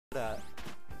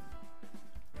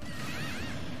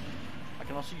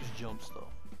also use jumps though,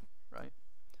 right?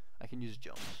 I can use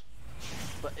jumps.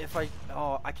 But if I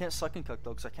can't suck and cook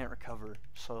though, because I can't recover.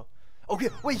 So, okay,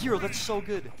 wait, hero, that's so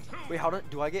good. Wait,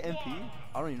 do I get MP?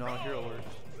 I don't even know how hero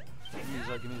works. Give me the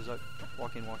Zuck, give me the Zuck.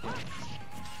 Walk in, walk in. This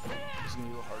is gonna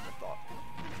be a little harder than I thought.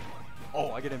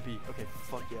 Oh, I get MP. Okay,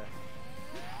 fuck yeah.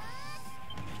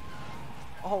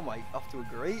 Oh my, off to a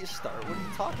great start. What are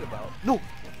you talking about? No!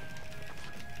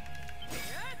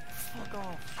 Fuck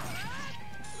off.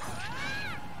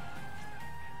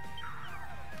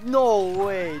 No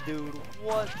way, dude.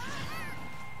 What?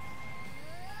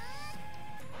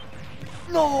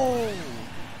 No!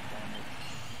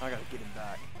 I gotta get him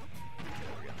back.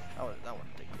 That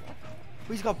wouldn't take long.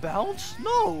 Wait, he's got bounce?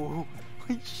 No!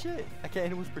 Wait, shit. I can't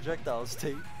hit him with projectiles,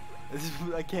 Tate.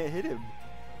 I can't hit him.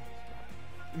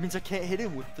 It means I can't hit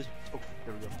him with the... Oh,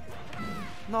 there we go.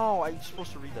 No, I'm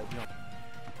supposed to read that. No.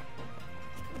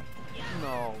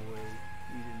 No way.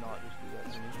 You did not just do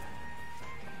that to me.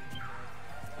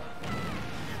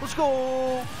 Let's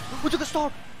go! We took a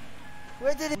stop!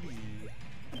 Where did it?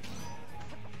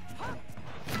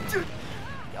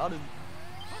 Got him.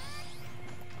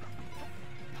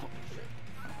 Oh, shit.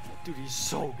 Dude, he's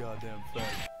so goddamn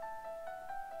fast.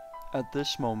 At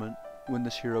this moment, when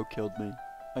this hero killed me,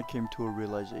 I came to a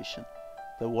realization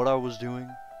that what I was doing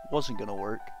wasn't gonna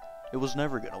work. It was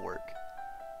never gonna work.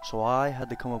 So I had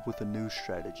to come up with a new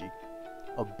strategy.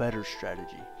 A better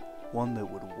strategy. One that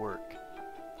would work.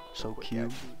 So cue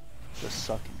the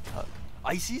suck and cuck.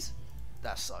 Ices?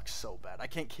 That sucks so bad. I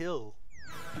can't kill.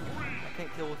 I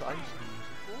can't kill with ices.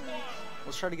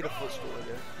 Let's try to get a footstool, I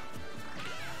guess.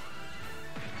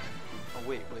 Oh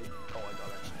wait. Oh, I got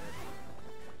it.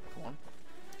 Come on.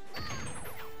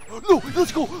 No!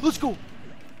 Let's go! Let's go!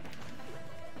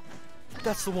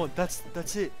 That's the one. That's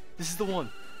it. This is the one.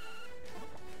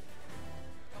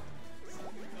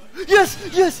 Yes!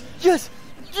 Yes! Yes!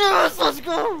 Yes! Let's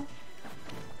go!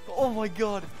 Oh my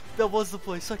god. That was the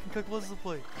play. Second cook was the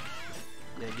play.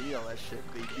 Yeah, give me all that shit,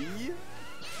 baby.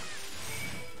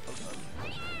 Oh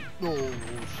god. No, oh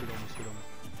shit, almost hit him.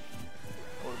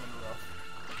 That would've been rough.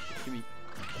 Give me.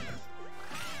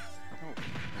 No,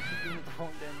 you're doing it the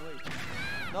wrong damn way.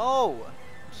 No!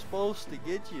 I'm supposed to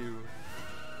get you.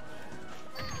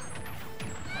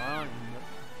 I'm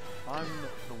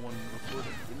the one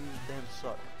recording. Give me the damn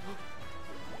suck.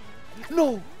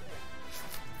 No!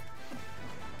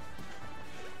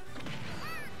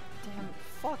 Damn it.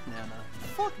 Fuck Nana.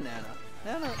 Fuck Nana.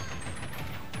 Nana.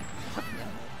 Fuck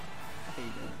Nana. I hate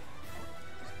it.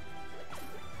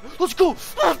 Let's go!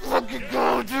 Let's fucking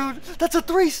go, dude! That's a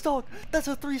 3-stock! That's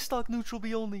a 3-stock neutral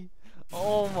B only.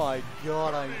 Oh my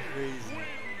god, I'm crazy.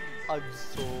 I'm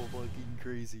so fucking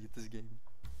crazy at this game.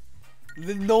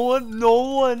 No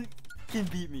one can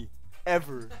beat me.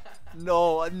 Ever.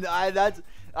 No,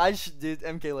 I should do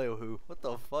MK Leo who? What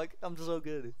the fuck? I'm so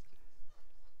good.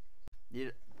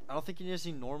 I don't think you need to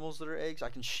see normals that are eggs. I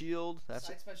can shield. That's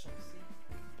it.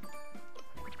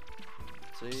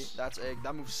 See, that's egg.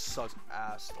 That move sucks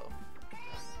ass though.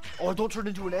 Oh, don't turn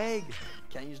into an egg.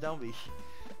 Can't use down B.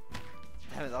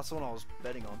 Damn it, that's the one I was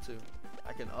betting on too.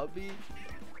 I can up B.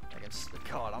 I can.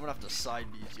 God, I'm gonna have to side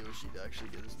B Yoshi to actually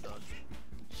get this done.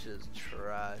 Shit is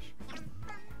trash. I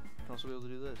can also be able to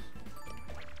do this.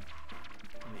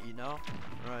 I'm gonna eat now.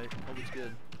 Alright, hope it's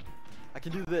good. I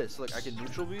can do this. Like, I can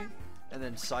neutral B and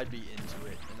then side B into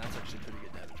it, and that's actually pretty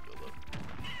good damage build up.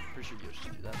 Pretty sure Yoshi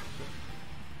do that.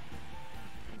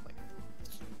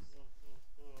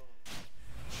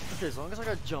 Okay, as long as I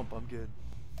got jump, I'm good.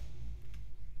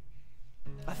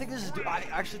 I think this is. I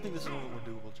actually think this is a little more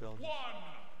doable challenge.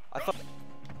 I thought.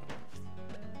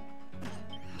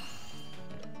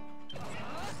 I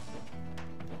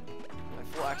have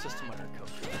full access to my air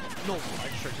coach. No, I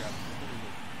can straight grab.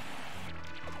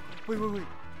 Wait.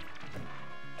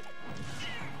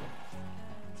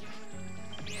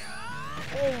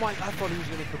 Oh my! I thought he was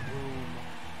gonna kaboom.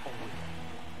 Oh my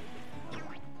god.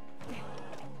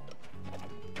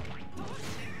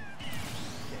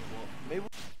 Okay, well, maybe.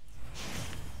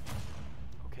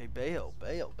 Okay,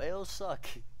 Bayo suck.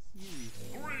 I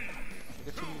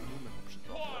got too many movement options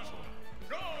off that, so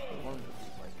I wanted to be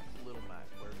like Little Mac,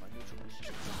 where my neutral is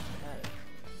just head.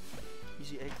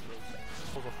 Easy egg throws.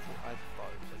 I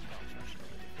thought it was like bounce or shit.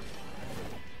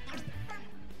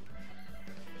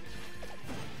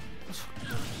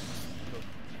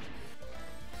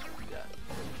 Yeah.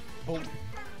 Boom.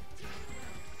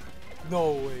 No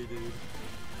way, dude.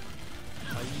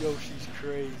 My Yoshi's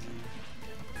crazy.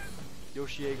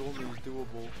 Yoshi egg only is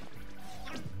doable.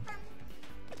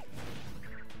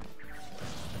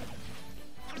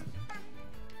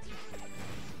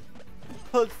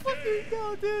 Let's fucking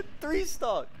go, dude.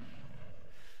 3-stock.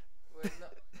 Wait, no.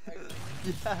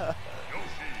 Yeah.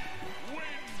 Yoshi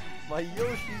wins! My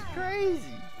Yoshi's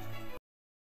crazy.